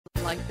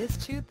like this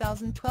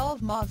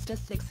 2012 Mazda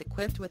 6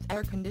 equipped with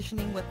air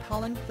conditioning with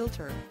pollen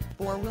filter,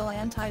 4-wheel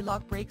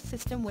anti-lock brake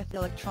system with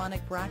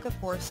electronic brake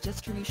force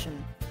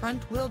distribution,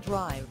 front-wheel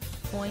drive,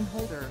 coin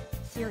holder,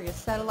 Sirius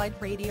satellite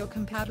radio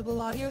compatible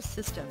audio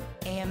system,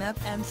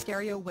 AM/FM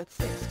stereo with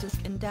 6-disc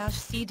and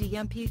CD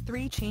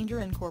MP3 changer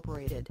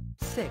incorporated,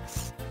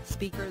 6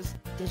 speakers,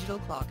 digital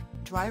clock,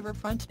 driver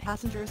front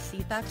passenger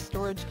seat back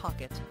storage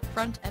pocket,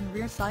 front and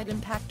rear side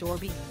impact door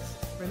beams,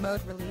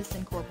 remote release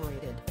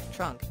incorporated,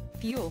 trunk,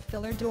 fuel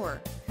filler door,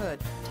 hood,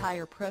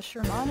 tire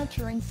pressure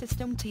monitoring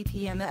system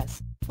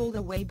TPMS,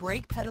 fold-away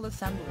brake pedal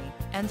assembly,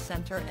 and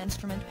center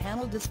instrument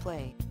panel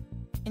display.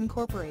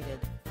 Incorporated,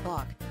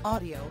 clock,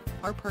 audio,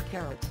 R per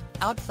carat,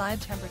 outside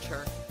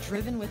temperature,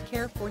 driven with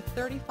care for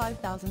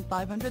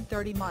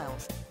 35,530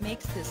 miles,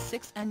 makes this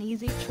 6 an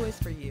easy choice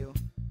for you.